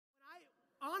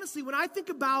honestly, when I think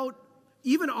about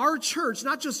even our church,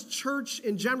 not just church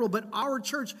in general, but our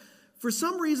church, for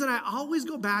some reason, I always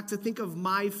go back to think of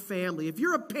my family. If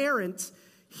you're a parent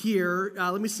here,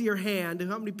 let me see your hand.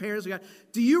 How many parents we got?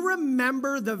 Do you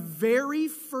remember the very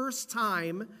first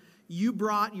time you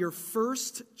brought your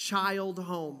first child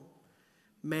home?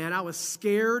 Man, I was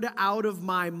scared out of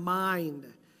my mind.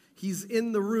 He's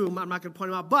in the room. I'm not going to point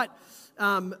him out. But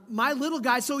my little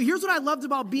guy, so here's what I loved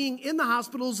about being in the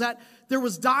hospitals, that there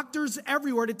was doctors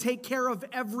everywhere to take care of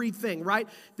everything, right?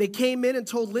 They came in and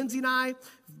told Lindsay and I,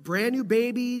 brand new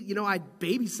baby, I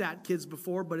babysat kids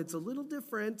before, but it's a little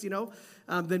different,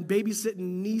 than babysitting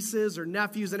nieces or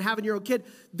nephews and having your own kid.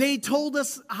 They told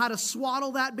us how to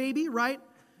swaddle that baby, right?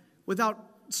 Without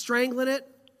strangling it,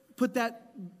 put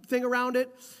that thing around it.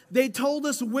 They told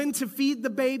us when to feed the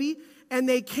baby, and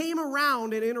they came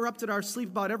around and interrupted our sleep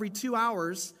about every 2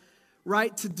 hours,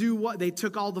 right, to do what? They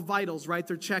took all the vitals, right?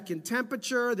 They're checking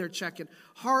temperature, they're checking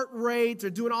heart rate, they're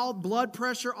doing all blood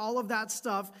pressure, all of that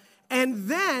stuff. And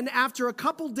then after a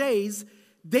couple days,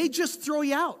 they just throw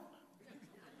you out.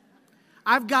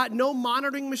 I've got no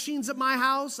monitoring machines at my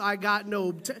house. I got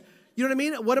no, you know what I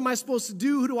mean? What am I supposed to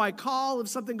do? Who do I call if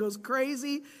something goes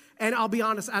crazy? And I'll be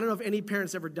honest, I don't know if any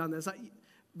parents ever done this,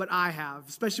 but I have,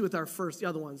 especially with our first, the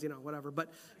other ones, whatever.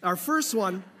 But our first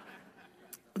one,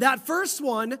 that first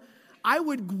one, I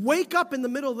would wake up in the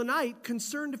middle of the night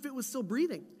concerned if it was still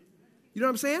breathing. You know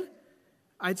what I'm saying?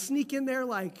 I'd sneak in there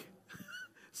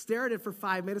stare at it for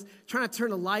 5 minutes, trying to turn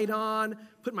the light on,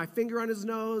 put my finger on his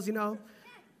nose,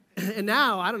 And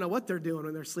now, I don't know what they're doing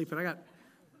when they're sleeping. I got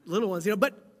little ones,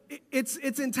 but it's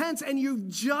intense, and you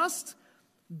just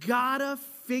gotta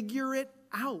figure it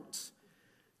out.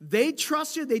 They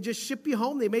trust you. They just ship you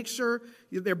home. They make sure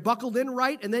they're buckled in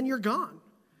right, and then you're gone.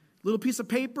 Little piece of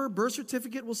paper, birth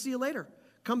certificate, we'll see you later.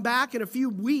 Come back in a few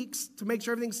weeks to make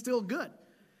sure everything's still good.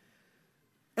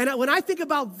 And when I think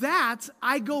about that,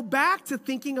 I go back to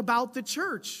thinking about the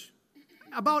church,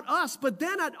 about us. But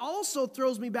then it also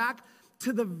throws me back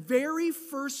to the very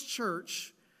first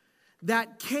church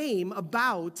that came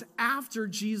about after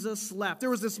Jesus left. There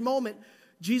was this moment,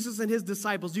 Jesus and his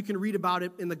disciples, you can read about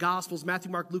it in the Gospels, Matthew,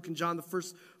 Mark, Luke, and John, the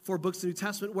first 4 books of the New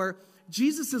Testament, where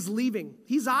Jesus is leaving.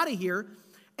 He's out of here,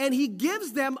 and he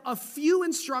gives them a few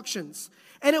instructions.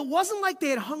 And it wasn't like they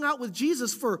had hung out with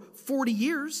Jesus for 40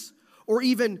 years, or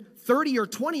even 30 or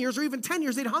 20 years, or even 10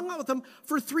 years. They'd hung out with him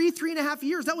for 3.5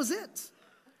 years. That was it.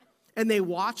 And they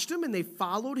watched him, and they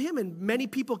followed him, and many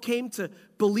people came to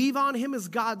believe on him as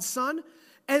God's son.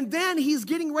 And then he's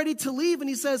getting ready to leave, and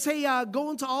he says, hey,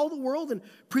 go into all the world and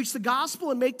preach the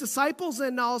gospel and make disciples,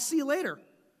 and I'll see you later.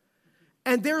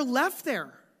 And they're left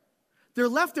there. They're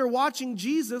left there watching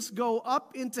Jesus go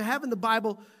up into heaven. The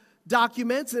Bible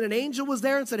documents, and an angel was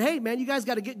there and said, hey, man, you guys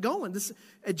got to get going.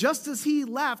 Just as he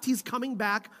left, he's coming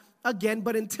back again.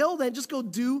 But until then, just go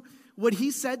do what he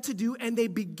said to do. And they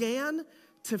began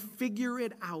to figure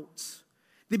it out.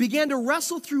 They began to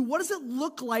wrestle through, what does it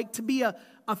look like to be a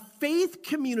faith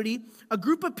community, a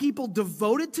group of people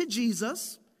devoted to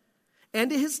Jesus and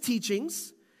to his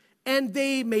teachings, and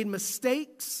they made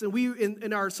mistakes. And we,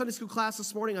 in our Sunday school class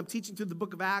this morning, I'm teaching through the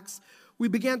book of Acts, we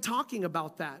began talking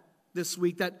about that this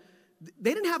week, that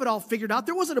they didn't have it all figured out.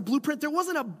 There wasn't a blueprint. There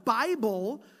wasn't a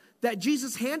Bible that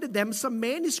Jesus handed them, some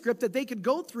manuscript that they could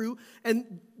go through,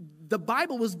 and the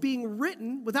Bible was being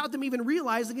written without them even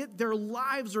realizing it. Their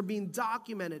lives are being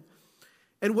documented.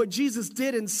 And what Jesus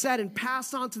did and said and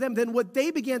passed on to them, then what they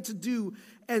began to do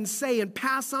and say and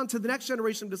pass on to the next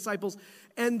generation of disciples,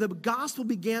 and the gospel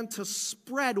began to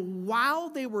spread while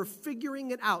they were figuring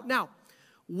it out. Now,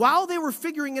 while they were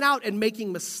figuring it out and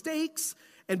making mistakes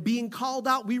and being called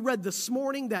out, we read this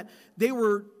morning that they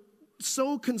were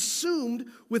so consumed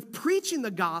with preaching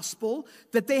the gospel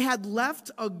that they had left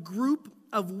a group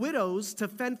of widows to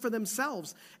fend for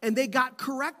themselves. And they got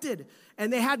corrected.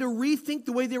 And they had to rethink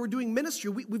the way they were doing ministry.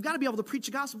 We've got to be able to preach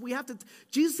the gospel.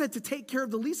 Jesus said to take care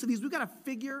of the least of these. We've got to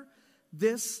figure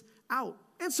this out.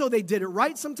 And so they did it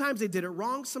right sometimes. They did it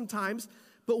wrong sometimes.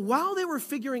 But while they were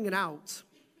figuring it out,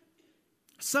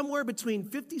 somewhere between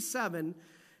 57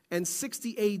 and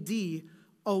 60 AD,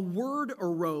 a word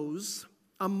arose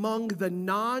among the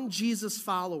non-Jesus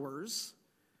followers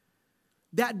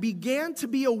that began to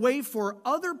be a way for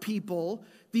other people,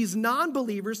 these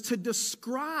non-believers, to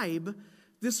describe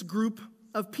this group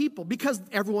of people because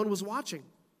everyone was watching.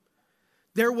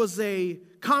 There was a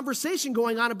conversation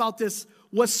going on about this,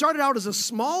 what started out as a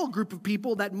small group of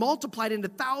people that multiplied into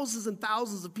thousands and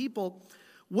thousands of people.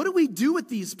 What do we do with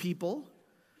these people?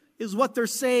 Is what they're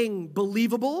saying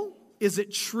believable? Is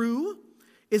it true?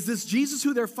 Is this Jesus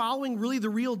who they're following really the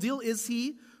real deal? Is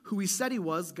he who he said he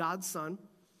was, God's son?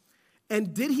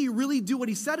 And did he really do what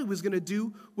he said he was going to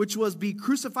do, which was be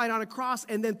crucified on a cross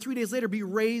and then 3 days later be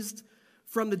raised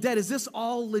from the dead? Is this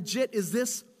all legit? Is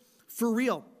this for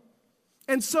real?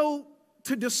 And so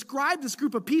to describe this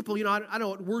group of people, I don't know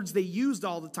what words they used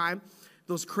all the time,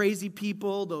 those crazy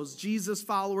people, those Jesus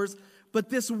followers, but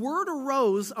this word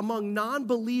arose among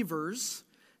non-believers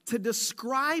to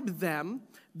describe them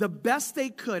the best they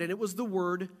could, and it was the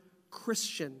word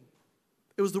Christian.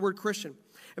 It was the word Christian.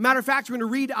 As a matter of fact, we're going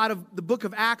to read out of the book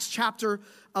of Acts chapter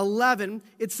 11.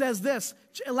 It says this,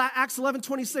 Acts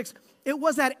 11:26. It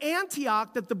was at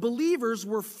Antioch that the believers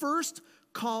were first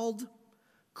called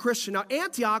Christian. Now,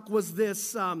 Antioch was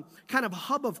this kind of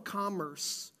hub of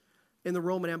commerce in the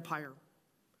Roman Empire.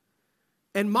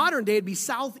 And modern day, it'd be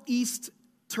southeast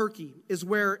Turkey is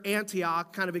where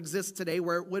Antioch kind of exists today,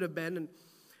 where it would have been.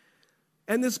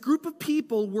 And this group of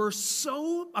people were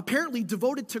so apparently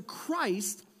devoted to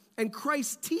Christ and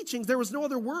Christ's teachings, there was no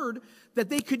other word that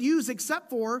they could use except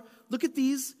for, look at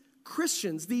these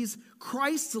Christians, these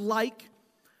Christ-like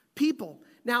people.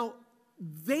 Now,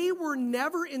 they were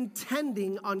never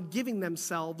intending on giving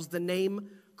themselves the name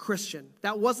Christian.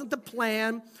 That wasn't the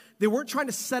plan. They weren't trying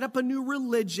to set up a new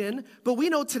religion. But we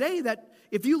know today that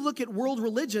if you look at world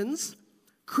religions,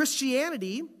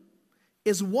 Christianity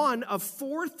is one of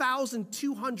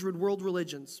 4,200 world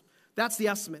religions. That's the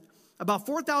estimate. About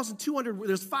 4,200,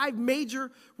 there's 5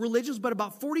 major religions, but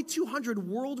about 4,200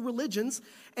 world religions.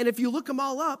 And if you look them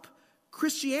all up,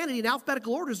 Christianity in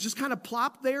alphabetical order is just kind of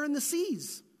plopped there in the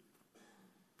seas.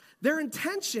 Their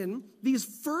intention, these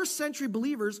first century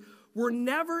believers, were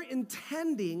never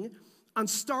intending on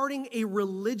starting a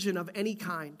religion of any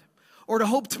kind or to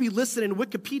hope to be listed in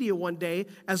Wikipedia one day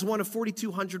as one of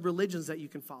 4,200 religions that you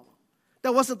can follow.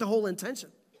 That wasn't the whole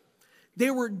intention. They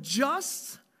were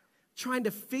just trying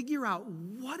to figure out,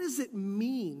 what does it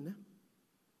mean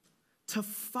to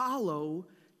follow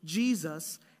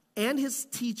Jesus and his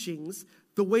teachings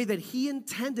the way that he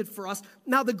intended for us?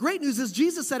 Now, the great news is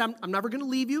Jesus said, I'm never going to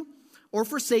leave you or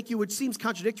forsake you, which seems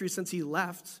contradictory since he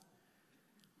left.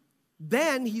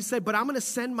 Then he said, but I'm going to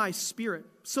send my Spirit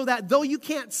so that though you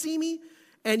can't see me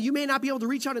and you may not be able to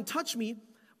reach out and touch me,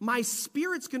 my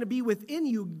Spirit's going to be within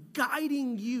you,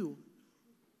 guiding you.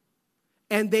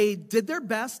 And they did their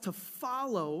best to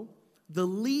follow the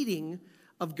leading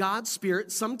of God's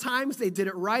Spirit. Sometimes they did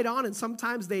it right on, and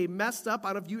sometimes they messed up.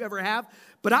 I don't know if you ever have,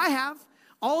 but I have.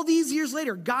 All these years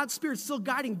later, God's Spirit's still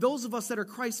guiding those of us that are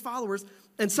Christ followers.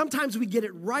 And sometimes we get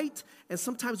it right, and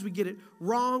sometimes we get it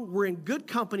wrong. We're in good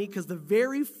company because the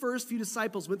very first few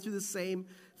disciples went through the same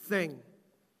thing.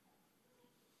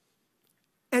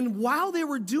 And while they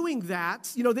were doing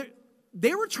that,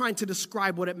 they were trying to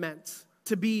describe what it meant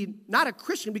to be not a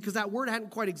Christian, because that word hadn't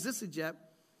quite existed yet.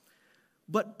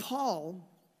 But Paul,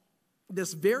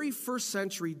 this very first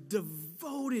century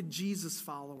devoted Jesus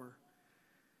follower,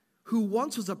 who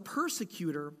once was a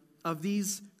persecutor of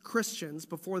these Christians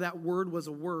before that word was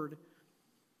a word,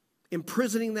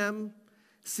 imprisoning them,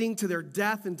 seeing to their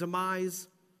death and demise,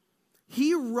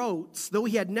 he wrote, though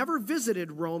he had never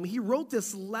visited Rome, he wrote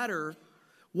this letter,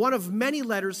 one of many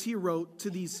letters he wrote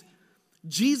to these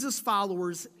Jesus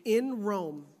followers in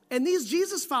Rome. And these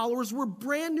Jesus followers were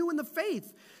brand new in the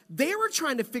faith. They were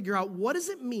trying to figure out, what does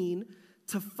it mean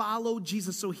to follow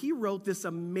Jesus? So he wrote this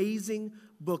amazing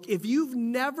book. If you've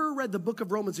never read the book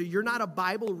of Romans, or you're not a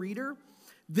Bible reader,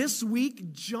 this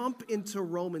week, jump into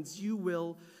Romans. You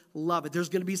will love it. There's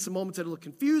going to be some moments that look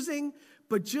confusing,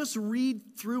 but just read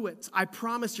through it. I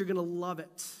promise you're going to love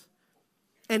it.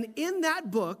 And in that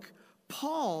book,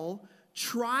 Paul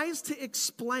tries to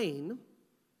explain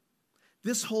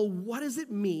this whole, what does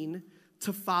it mean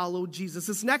to follow Jesus?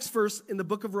 This next verse in the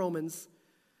book of Romans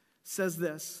says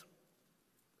this.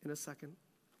 In a second.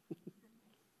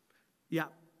 Yeah.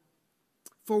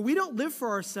 For we don't live for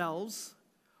ourselves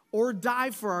or die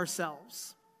for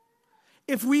ourselves.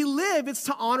 If we live, it's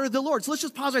to honor the Lord. So let's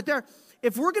just pause right there.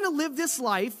 If we're going to live this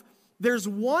life, there's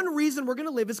one reason we're going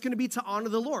to live. It's going to be to honor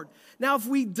the Lord. Now, if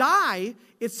we die,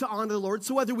 it's to honor the Lord.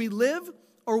 So whether we live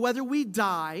or whether we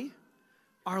die,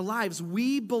 our lives,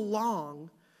 we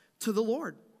belong to the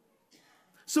Lord.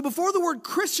 So before the word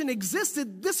Christian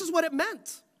existed, this is what it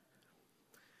meant.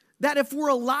 That if we're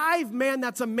alive, man,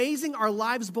 that's amazing. Our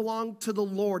lives belong to the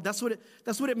Lord. That's what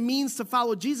it means to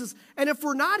follow Jesus. And if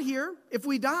we're not here, if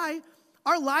we die,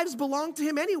 our lives belong to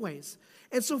him anyways.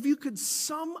 And so if you could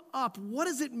sum up, what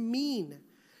does it mean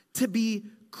to be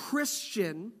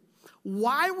Christian?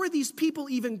 Why were these people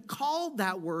even called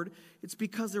that word? It's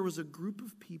because there was a group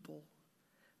of people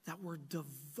that were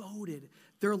devoted.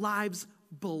 Their lives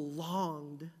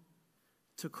belonged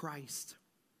to Christ.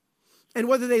 And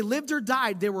whether they lived or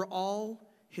died, they were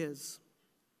all his.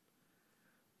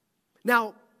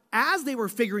 Now, as they were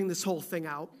figuring this whole thing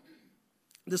out,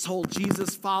 this whole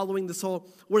Jesus following, this whole,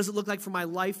 what does it look like for my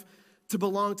life to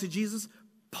belong to Jesus?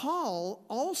 Paul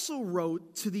also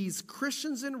wrote to these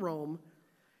Christians in Rome,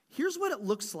 here's what it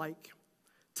looks like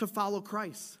to follow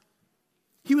Christ.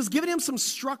 He was giving him some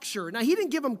structure. Now, he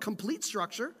didn't give them complete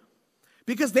structure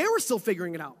because they were still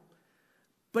figuring it out.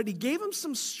 But he gave them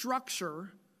some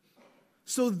structure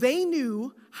so they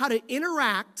knew how to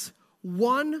interact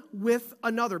one with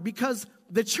another, because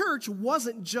the church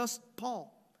wasn't just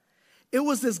Paul. It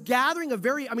was this gathering of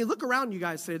look around, you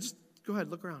guys today. Just go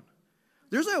ahead, look around.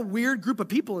 There's a weird group of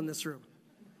people in this room.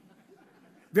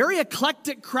 Very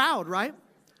eclectic crowd, right?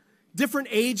 Different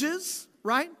ages,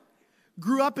 right?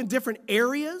 Grew up in different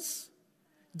areas,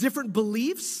 different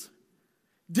beliefs,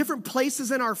 different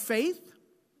places in our faith.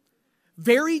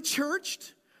 Very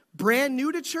churched, brand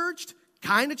new to church,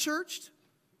 kind of churched.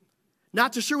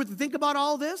 Not too sure what to think about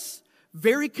all this.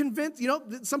 Very convinced.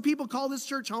 Some people call this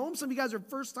church home. Some of you guys are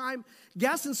first-time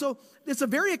guests. And so it's a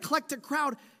very eclectic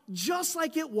crowd, just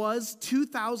like it was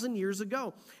 2,000 years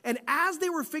ago. And as they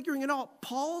were figuring it out,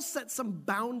 Paul set some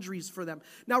boundaries for them.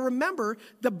 Now remember,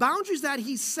 the boundaries that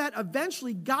he set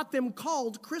eventually got them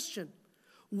called Christian.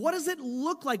 What does it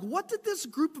look like? What did this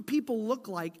group of people look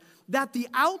like that the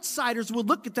outsiders would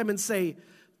look at them and say,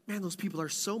 man, those people are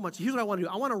so much. Here's what I want to do.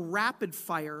 I want to rapid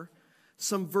fire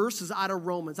some verses out of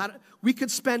Romans. We could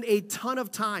spend a ton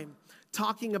of time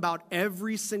talking about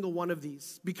every single one of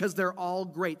these because they're all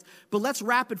great. But let's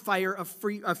rapid fire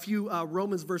a few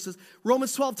Romans verses.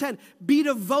 Romans 12:10. Be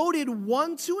devoted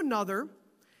one to another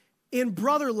in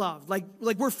brother love. Like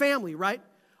we're family, right?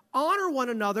 Honor one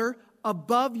another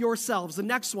above yourselves. The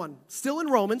next one, still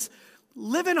in Romans.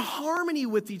 Live in harmony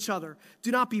with each other.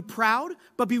 Do not be proud,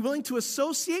 but be willing to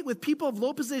associate with people of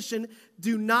low position.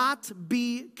 Do not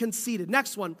be conceited.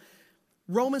 Next one,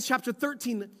 Romans chapter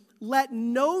 13. Let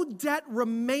no debt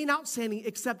remain outstanding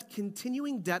except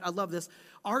continuing debt. I love this.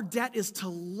 Our debt is to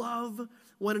love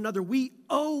one another. We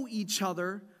owe each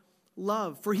other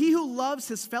love. For he who loves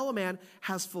his fellow man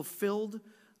has fulfilled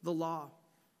the law.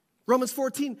 Romans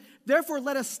 14. Therefore,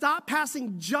 let us stop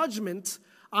passing judgment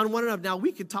on one another. Now,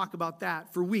 we could talk about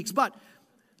that for weeks, but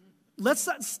let's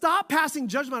stop passing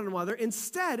judgment on one another.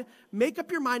 Instead, make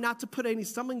up your mind not to put any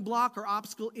stumbling block or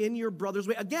obstacle in your brother's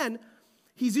way. Again,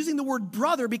 he's using the word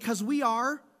brother because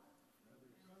we're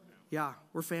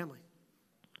family.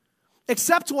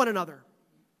 Accept one another.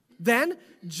 Then,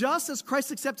 just as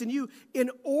Christ accepted you,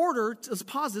 in order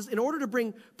to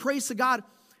bring praise to God,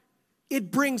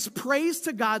 it brings praise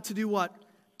to God to do what?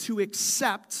 To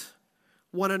accept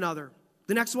one another.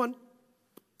 The next one,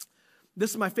 this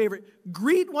is my favorite.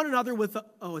 Greet one another with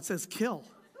it says kill.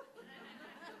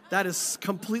 That is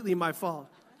completely my fault.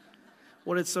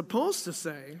 What it's supposed to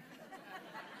say.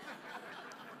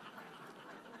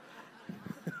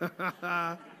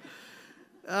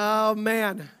 Oh,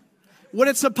 man. What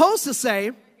it's supposed to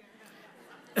say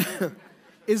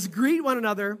is greet one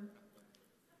another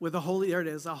with a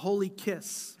holy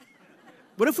kiss.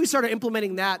 What if we started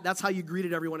implementing that? That's how you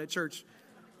greeted everyone at church.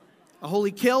 A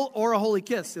holy kill or a holy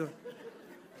kiss.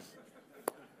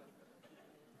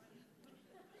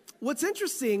 What's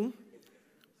interesting,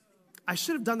 I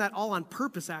should have done that all on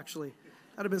purpose, actually.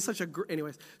 That would have been such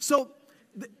anyways. So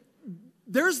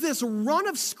there's this run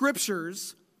of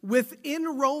scriptures within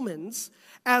Romans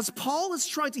as Paul is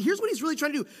here's what he's really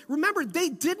trying to do. Remember, they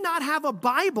did not have a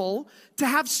Bible to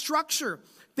have structure.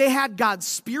 They had God's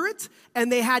Spirit, and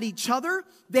they had each other.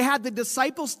 They had the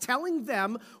disciples telling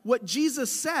them what Jesus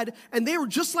said, and they were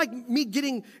just like me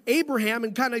getting Abraham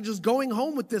and kind of just going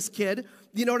home with this kid.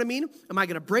 You know what I mean? Am I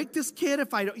going to break this kid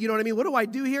if I don't? You know what I mean? What do I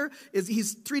do here?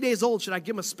 He's 3 days old. Should I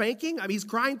give him a spanking? I mean, he's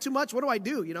crying too much. What do I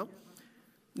do,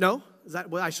 No?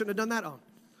 I shouldn't have done that?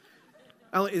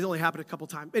 Oh. It only happened a couple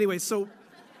times. Anyway, so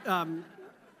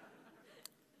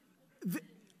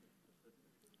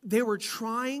they were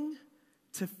trying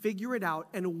to figure it out.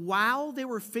 And while they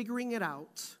were figuring it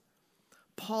out,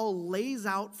 Paul lays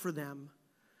out for them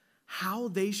how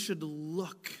they should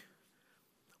look,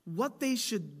 what they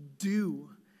should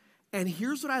do. And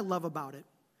here's what I love about it.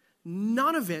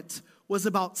 None of it was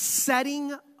about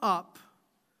setting up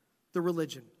the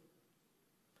religion.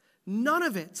 None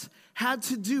of it had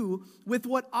to do with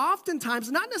what oftentimes,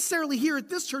 not necessarily here at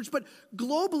this church, but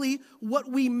globally,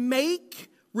 what we make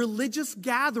religious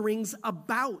gatherings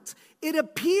about. It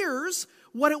appears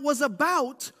what it was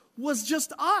about was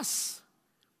just us.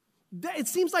 It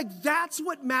seems like that's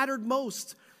what mattered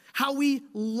most, how we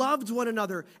loved one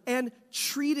another and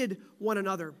treated one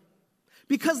another.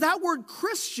 Because that word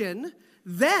Christian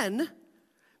then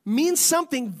means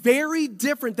something very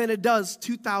different than it does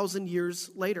 2,000 years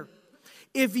later.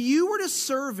 If you were to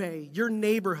survey your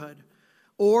neighborhood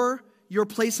or your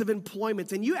place of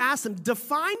employment and you ask them,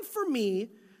 define for me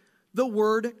the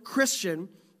word Christian,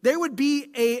 there would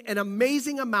be an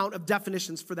amazing amount of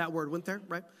definitions for that word, wouldn't there,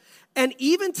 right? And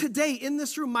even today in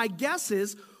this room, my guess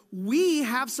is we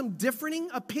have some differing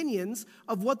opinions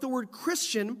of what the word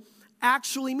Christian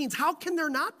actually means. How can there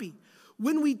not be?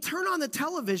 When we turn on the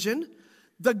television,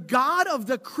 the God of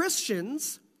the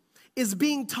Christians is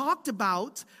being talked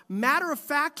about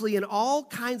matter-of-factly in all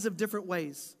kinds of different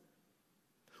ways.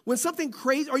 When something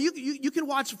crazy, or you can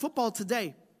watch football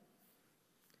today,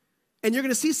 and you're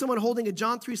going to see someone holding a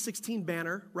John 3:16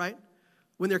 banner, right?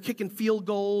 When they're kicking field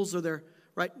goals or they're,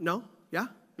 right? No? Yeah?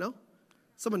 No?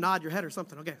 Someone nod your head or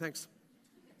something. Okay, thanks.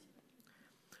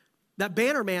 That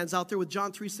banner man's out there with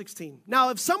John 3:16. Now,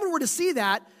 if someone were to see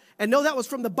that and know that was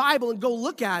from the Bible and go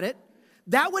look at it,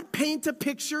 that would paint a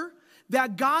picture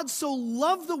that God so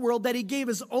loved the world that he gave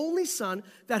his only son,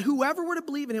 that whoever were to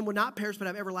believe in him would not perish but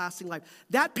have everlasting life.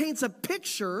 That paints a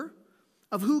picture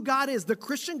of who God is, the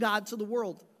Christian God to the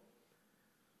world.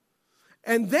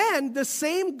 And then the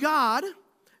same God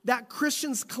that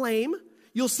Christians claim,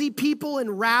 you'll see people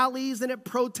in rallies and at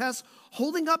protests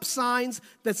holding up signs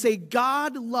that say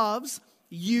God loves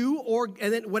you,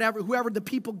 and then whoever the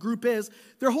people group is,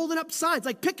 they're holding up signs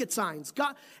like picket signs.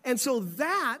 God, and so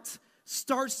that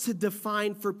starts to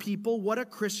define for people what a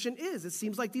Christian is. It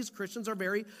seems like these Christians are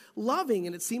very loving,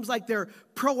 and it seems like they're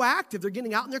proactive. They're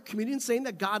getting out in their community and saying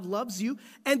that God loves you.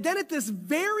 And then at this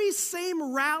very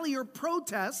same rally or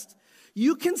protest,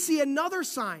 you can see another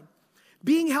sign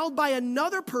being held by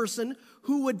another person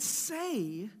who would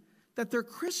say that they're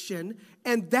Christian,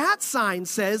 and that sign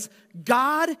says,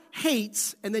 God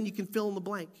hates, and then you can fill in the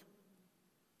blank.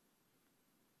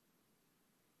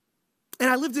 And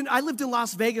I lived in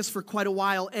Las Vegas for quite a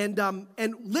while, and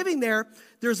living there,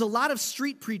 there's a lot of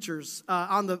street preachers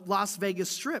on the Las Vegas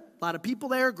Strip. A lot of people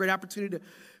there, great opportunity to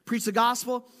preach the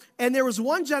gospel. And there was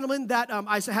one gentleman that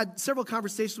I had several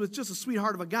conversations with, just a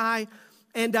sweetheart of a guy,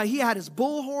 and he had his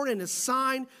bullhorn and his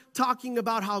sign talking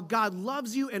about how God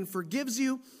loves you and forgives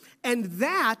you. And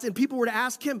people were to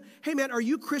ask him, hey man, are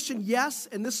you Christian? Yes,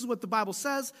 and this is what the Bible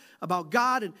says about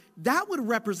God. And that would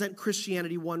represent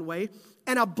Christianity one way.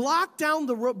 And a block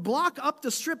up the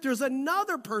strip, there's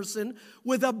another person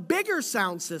with a bigger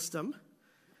sound system,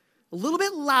 a little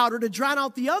bit louder to drown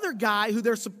out the other guy who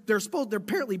they're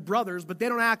apparently brothers, but they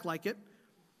don't act like it.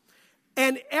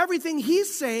 And everything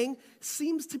he's saying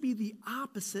seems to be the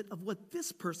opposite of what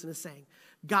this person is saying.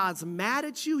 God's mad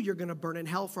at you. You're going to burn in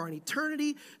hell for an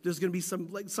eternity. There's going to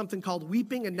be something called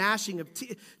weeping and gnashing of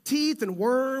teeth and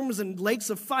worms and lakes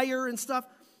of fire and stuff.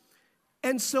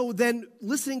 And so then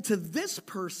listening to this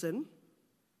person,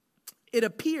 it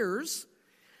appears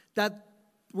that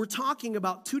we're talking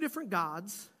about two different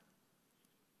gods.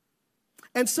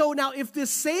 And so now if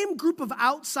this same group of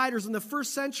outsiders in the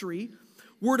first century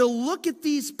were to look at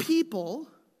these people,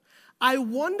 I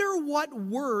wonder what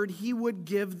word he would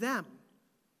give them.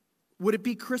 Would it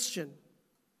be Christian?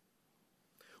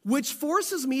 Which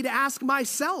forces me to ask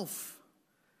myself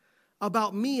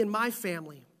about me and my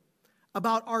family,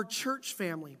 about our church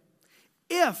family.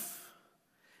 If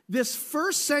this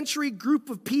first century group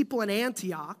of people in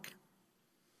Antioch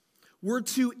were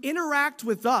to interact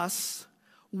with us,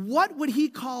 what would he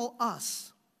call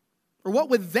us? Or what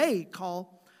would they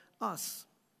call us?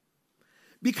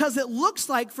 Because it looks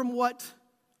like from what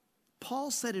Paul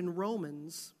said in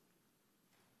Romans,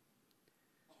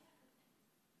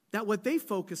 that what they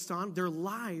focused on, their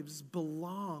lives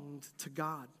belonged to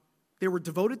God. They were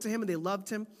devoted to him and they loved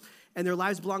him, and their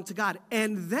lives belonged to God.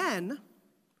 And then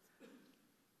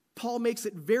Paul makes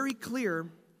it very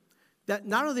clear that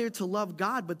not only are they to love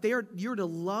God, but you're to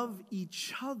love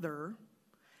each other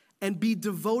and be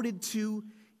devoted to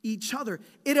each other.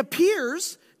 It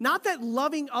appears not that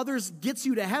loving others gets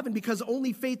you to heaven, because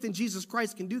only faith in Jesus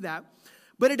Christ can do that.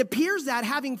 But it appears that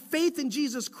having faith in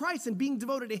Jesus Christ and being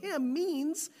devoted to him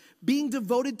means being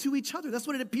devoted to each other. That's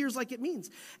what it appears like it means.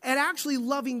 And actually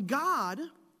loving God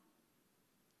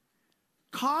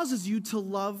causes you to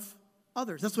love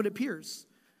others. That's what it appears.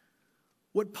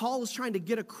 What Paul is trying to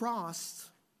get across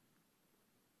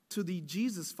to the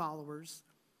Jesus followers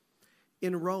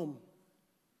in Rome.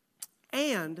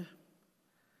 And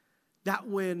that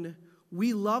when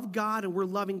we love God and we're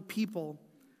loving people,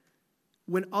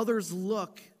 when others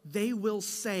look, they will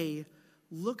say,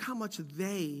 look how much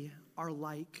they are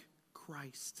like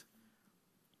Christ.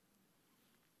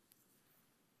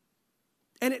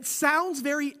 And it sounds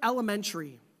very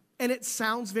elementary, and it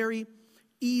sounds very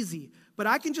easy. But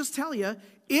I can just tell you,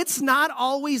 it's not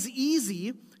always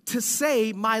easy to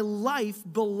say my life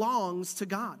belongs to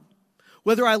God.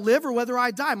 Whether I live or whether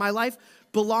I die, my life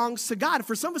belongs to God.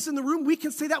 For some of us in the room, we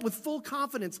can say that with full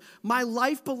confidence. My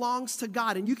life belongs to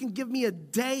God. And you can give me a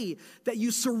day that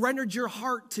you surrendered your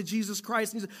heart to Jesus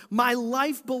Christ. And you say, my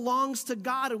life belongs to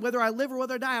God. And whether I live or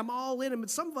whether I die, I'm all in. And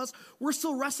some of us, we're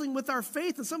still wrestling with our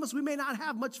faith. And some of us, we may not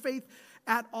have much faith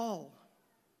at all.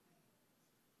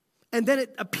 And then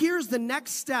it appears the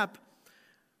next step,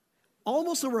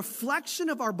 almost a reflection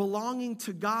of our belonging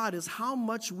to God, is how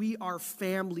much we are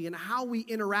family and how we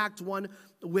interact one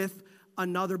with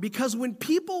another. Because when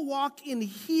people walk in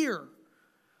here,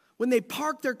 when they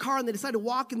park their car and they decide to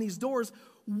walk in these doors,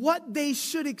 what they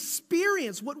should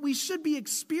experience, what we should be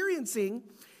experiencing,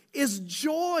 is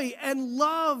joy and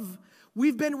love.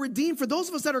 We've been redeemed. For those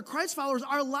of us that are Christ followers,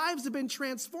 our lives have been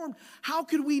transformed. How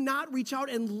could we not reach out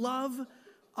and love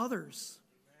others?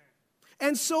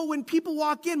 And so when people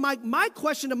walk in, my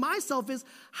question to myself is,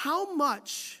 how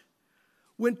much,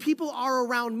 when people are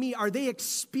around me, are they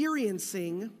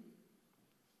experiencing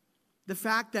the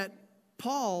fact that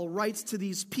Paul writes to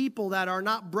these people that are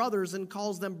not brothers and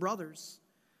calls them brothers?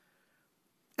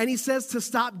 And he says to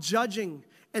stop judging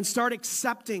and start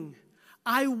accepting.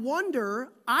 I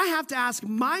wonder, I have to ask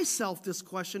myself this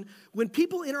question, when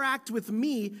people interact with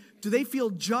me, do they feel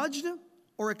judged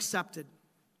or accepted?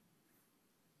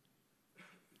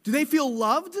 Do they feel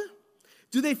loved?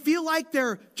 Do they feel like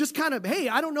they're just kind of, hey,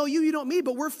 I don't know you, you don't me,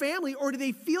 but we're family? Or do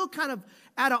they feel kind of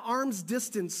at an arm's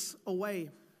distance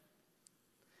away?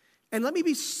 And let me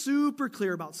be super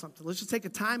clear about something. Let's just take a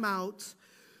time out,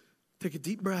 take a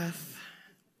deep breath.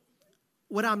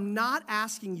 What I'm not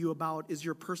asking you about is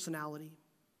your personality.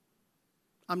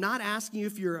 I'm not asking you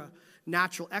if you're a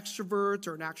natural extrovert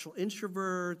or a natural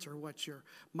introvert, or what your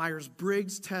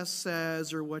Myers-Briggs test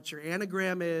says, or what your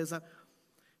anagram is.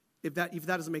 If that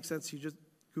doesn't make sense to you,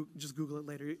 just Google it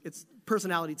later. It's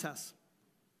personality tests.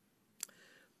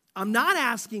 I'm not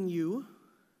asking you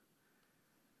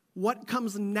what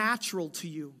comes natural to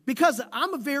you, because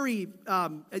I'm a very,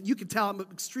 you can tell I'm an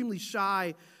extremely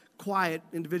shy, quiet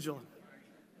individual.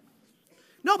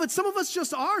 No, but some of us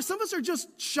just are. Some of us are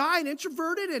just shy and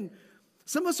introverted, and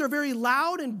some of us are very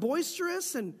loud and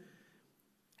boisterous, and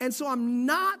so I'm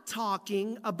not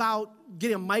talking about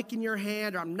getting a mic in your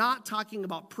hand, or I'm not talking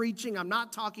about preaching. I'm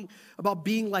not talking about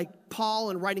being like Paul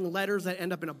and writing letters that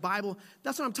end up in a Bible.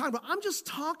 That's what I'm talking about. I'm just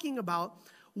talking about,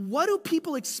 what do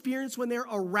people experience when they're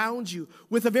around you,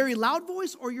 with a very loud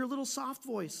voice or your little soft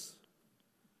voice?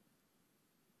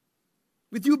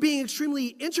 With you being extremely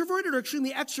introverted or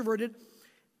extremely extroverted,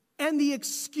 and the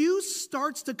excuse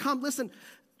starts to come. Listen,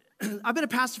 I've been a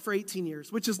pastor for 18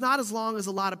 years, which is not as long as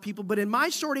a lot of people, but in my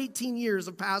short 18 years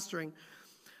of pastoring,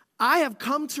 I have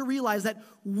come to realize that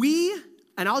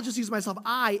and I'll just use myself,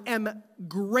 I am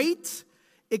great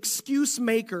excuse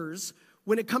makers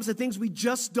when it comes to things we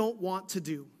just don't want to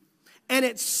do. And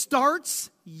it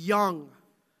starts young,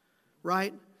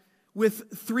 right?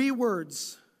 With 3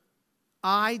 words: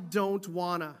 I don't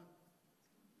wanna.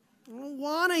 I don't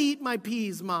wanna eat my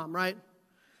peas, Mom, right?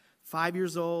 5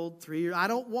 years old, 3 years. I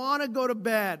don't want to go to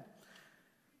bed.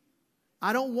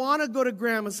 I don't want to go to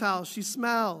Grandma's house. She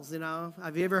smells,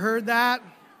 Have you ever heard that?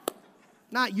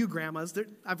 Not you grandmas.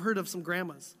 I've heard of some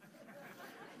grandmas.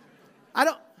 I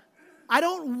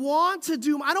don't want to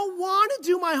do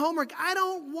my homework. I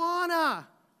don't want to.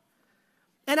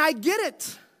 And I get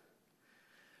it.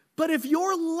 But if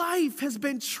your life has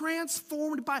been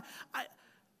transformed by...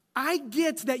 I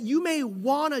get that you may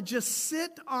want to just sit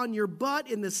on your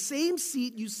butt in the same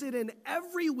seat you sit in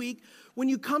every week when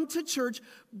you come to church,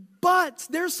 but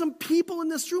there's some people in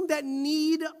this room that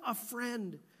need a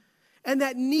friend and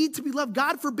that need to be loved.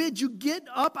 God forbid you get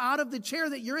up out of the chair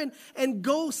that you're in and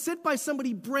go sit by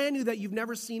somebody brand new that you've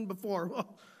never seen before.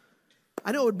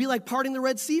 I know it would be like parting the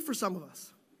Red Sea for some of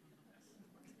us.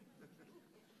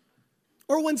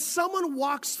 Or when someone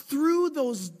walks through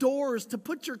those doors to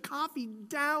put your coffee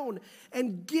down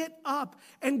and get up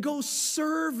and go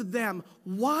serve them.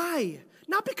 Why?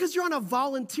 Not because you're on a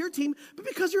volunteer team, but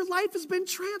because your life has been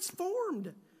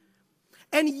transformed.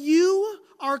 And you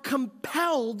are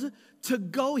compelled to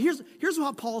go. Here's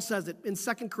how Paul says it in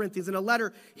 2 Corinthians, in a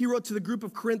letter he wrote to the group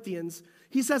of Corinthians.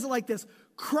 He says it like this: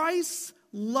 Christ's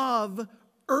love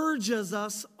urges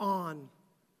us on.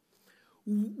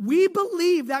 We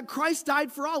believe that Christ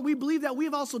died for all. We believe that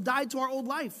we've also died to our old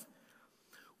life.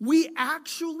 We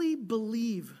actually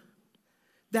believe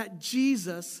that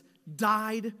Jesus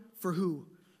died for who?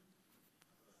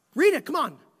 Read it, come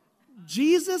on.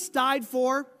 Jesus died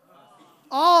for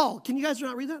all. Can you guys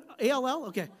not read that? A-L-L?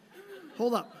 Okay,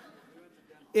 hold up.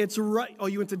 It's right. Oh,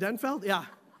 you went to Denfeld? Yeah.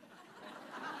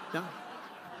 Yeah.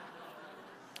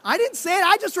 I didn't say it.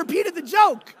 I just repeated the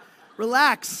joke.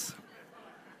 Relax.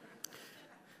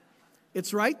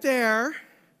 It's right there,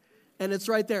 and it's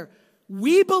right there.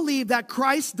 We believe that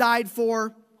Christ died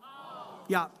for all.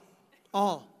 Yeah,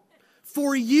 all.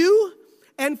 For you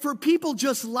and for people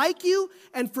just like you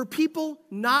and for people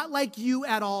not like you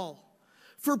at all.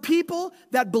 For people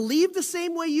that believe the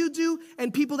same way you do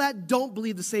and people that don't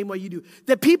believe the same way you do.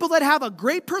 The people that have a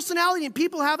great personality and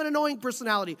people have an annoying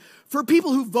personality. For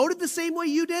people who voted the same way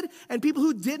you did and people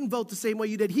who didn't vote the same way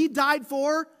you did. He died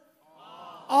for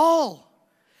all.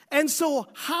 And so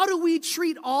how do we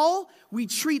treat all? We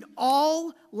treat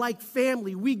all like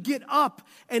family. We get up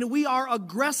and we are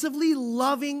aggressively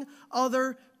loving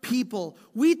other people.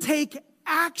 We take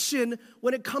action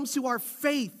when it comes to our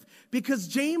faith. Because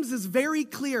James is very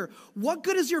clear. What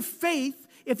good is your faith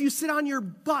if you sit on your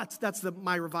butt? That's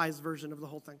my revised version of the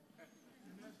whole thing.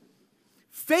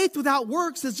 Faith without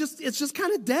works is just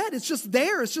kind of dead. It's just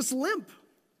there. It's just limp.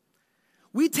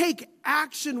 We take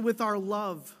action with our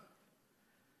love.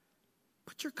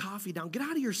 Put your coffee down. Get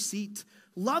out of your seat.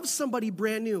 Love somebody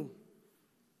brand new.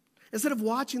 Instead of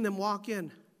watching them walk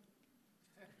in.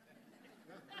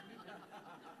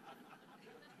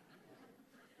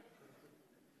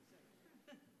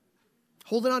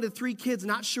 Holding on to 3 kids,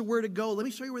 not sure where to go. Let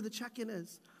me show you where the check-in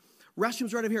is.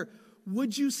 Restroom's right up here.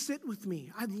 Would you sit with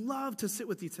me? I'd love to sit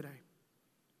with you today.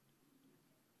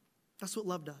 That's what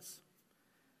love does.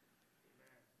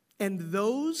 And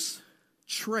those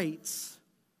traits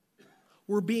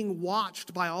were being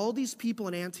watched by all these people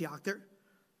in Antioch.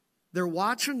 They're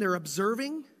watching, they're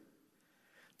observing.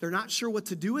 They're not sure what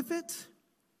to do with it.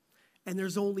 And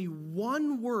there's only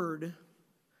one word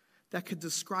that could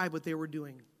describe what they were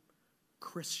doing.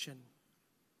 Christian.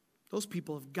 Those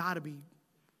people have got to be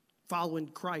following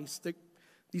Christ.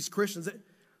 These Christians,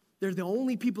 they're the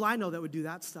only people I know that would do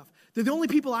that stuff. They're the only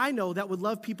people I know that would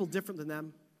love people different than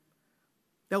them,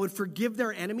 that would forgive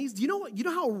their enemies. Do you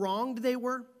know how wronged they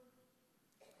were?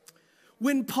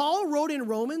 When Paul wrote in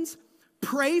Romans,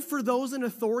 pray for those in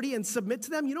authority and submit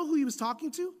to them, you know who he was talking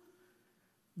to?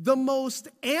 The most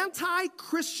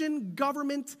anti-Christian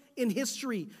government in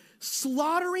history,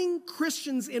 slaughtering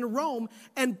Christians in Rome,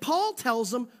 and Paul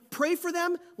tells them, pray for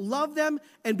them, love them,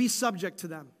 and be subject to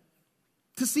them,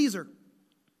 to Caesar.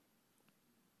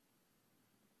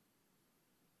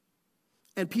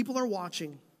 And people are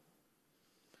watching,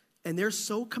 and they're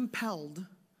so compelled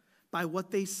by what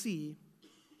they see,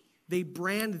 they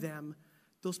brand them.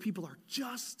 Those people are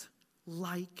just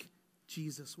like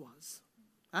Jesus was.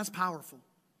 That's powerful.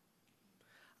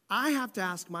 I have to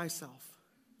ask myself,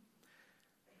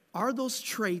 are those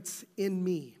traits in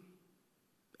me?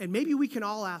 And maybe we can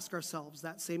all ask ourselves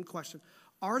that same question.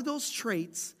 Are those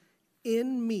traits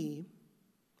in me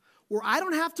where I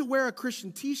don't have to wear a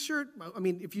Christian t-shirt? I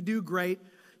mean, if you do, great.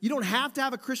 You don't have to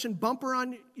have a Christian bumper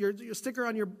on your sticker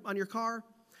on your car.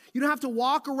 You don't have to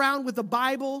walk around with a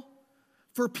Bible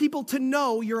for people to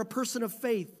know you're a person of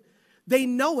faith. They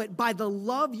know it by the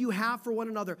love you have for one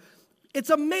another. It's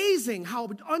amazing how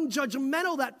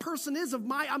unjudgmental that person is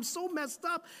I'm so messed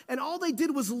up. And all they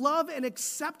did was love and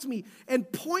accept me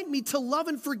and point me to love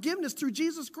and forgiveness through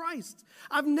Jesus Christ.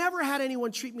 I've never had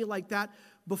anyone treat me like that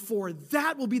before.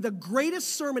 That will be the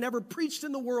greatest sermon ever preached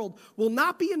in the world. Will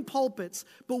not be in pulpits,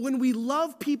 but when we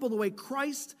love people the way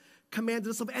Christ commanded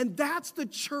us to love. And that's the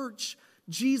church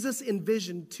Jesus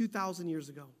envisioned 2,000 years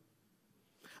ago.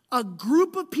 A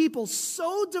group of people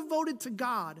so devoted to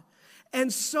God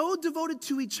and so devoted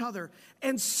to each other,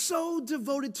 and so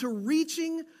devoted to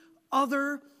reaching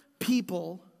other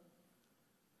people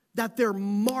that their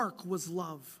mark was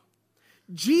love.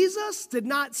 Jesus did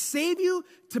not save you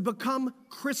to become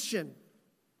Christian,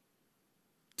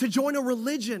 to join a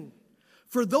religion.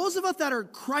 For those of us that are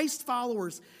Christ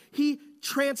followers, he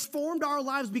transformed our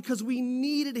lives because we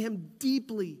needed him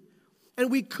deeply, and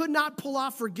we could not pull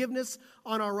off forgiveness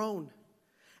on our own.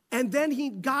 And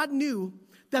then God knew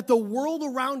that the world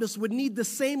around us would need the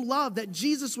same love that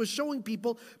Jesus was showing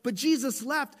people, but Jesus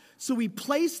left, so he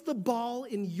placed the ball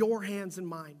in your hands and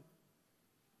mine.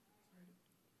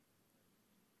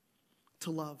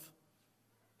 To love,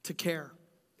 to care,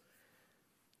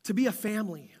 to be a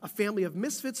family of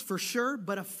misfits for sure,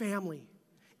 but a family.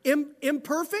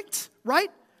 Imperfect, right?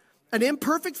 An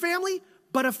imperfect family,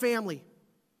 but a family.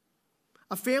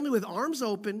 A family with arms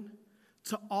open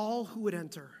to all who would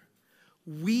enter.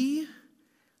 We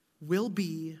will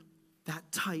be that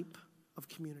type of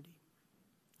community.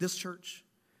 This church.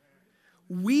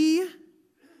 We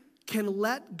can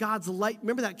let God's light,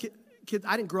 remember that kids,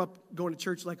 I didn't grow up going to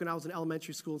church like when I was in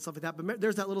elementary school and stuff like that, but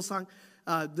there's that little song,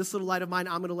 This Little Light of Mine,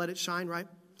 I'm going to let it shine, right?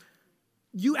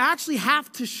 You actually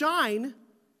have to shine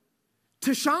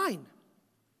to shine.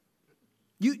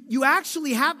 You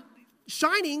actually have,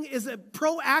 shining is a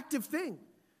proactive thing.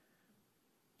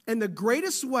 And the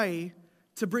greatest way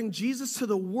to bring Jesus to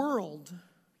the world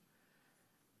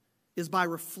is by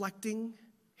reflecting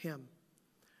him.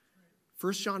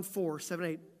 1 John 4, 7,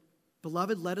 8.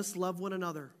 Beloved, let us love one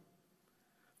another.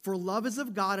 For love is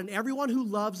of God, and everyone who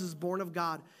loves is born of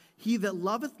God. He that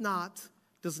loveth not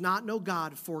does not know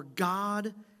God, for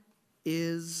God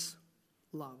is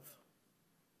love.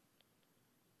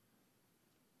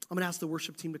 I'm going to ask the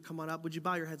worship team to come on up. Would you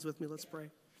bow your heads with me? Let's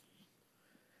pray.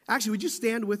 Actually, would you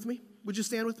stand with me? Would you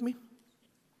stand with me?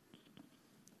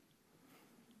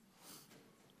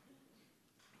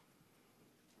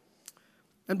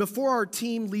 And before our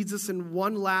team leads us in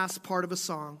one last part of a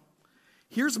song,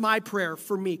 here's my prayer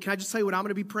for me. Can I just tell you what I'm going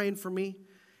to be praying for me?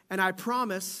 And I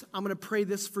promise I'm going to pray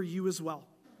this for you as well.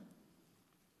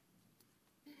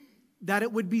 That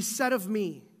it would be said of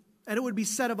me, and it would be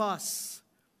said of us,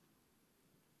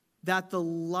 that the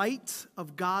light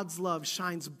of God's love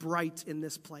shines bright in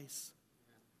this place.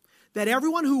 That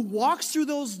everyone who walks through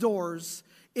those doors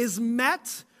is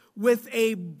met with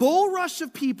a bull rush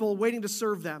of people waiting to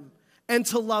serve them and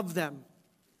to love them,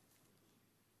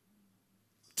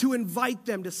 to invite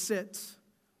them to sit,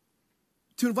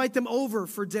 to invite them over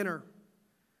for dinner,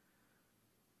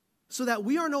 so that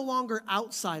we are no longer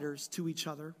outsiders to each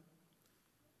other,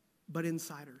 but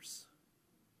insiders.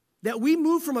 That we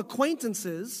move from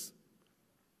acquaintances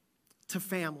to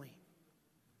family.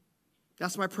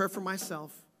 That's my prayer for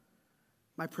myself,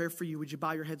 my prayer for you. Would you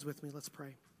bow your heads with me? Let's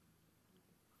pray.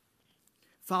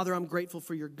 Father, I'm grateful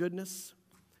for your goodness,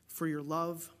 for your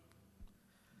love.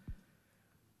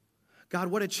 God,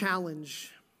 what a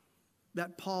challenge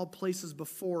that Paul places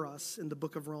before us in the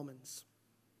book of Romans.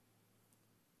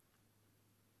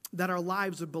 That our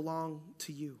lives would belong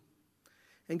to you.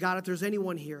 And God, if there's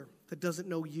anyone here that doesn't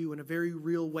know you in a very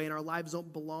real way and our lives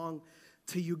don't belong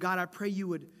to you, God, I pray you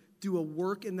would do a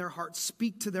work in their hearts,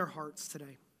 speak to their hearts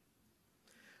today.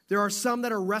 There are some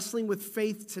that are wrestling with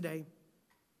faith today.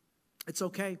 It's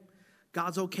okay.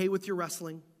 God's okay with your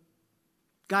wrestling.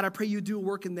 God, I pray you do a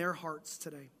work in their hearts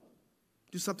today.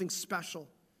 Do something special.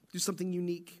 Do something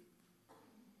unique.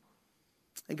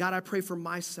 And God, I pray for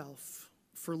myself,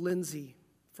 for Lindsay,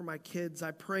 for my kids.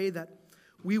 I pray that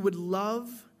we would love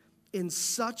in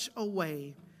such a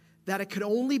way that it could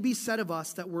only be said of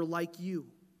us that we're like you.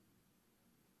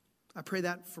 I pray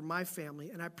that for my family,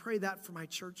 and I pray that for my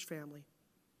church family.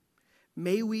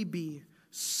 May we be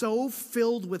so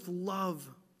filled with love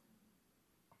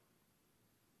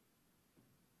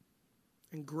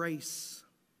and grace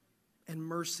and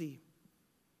mercy.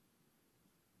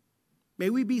 May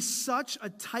we be such a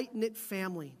tight-knit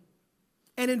family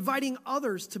and inviting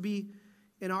others to be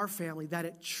in our family that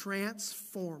it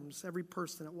transforms every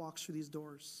person that walks through these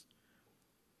doors,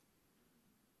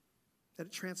 that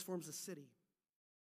it transforms the city.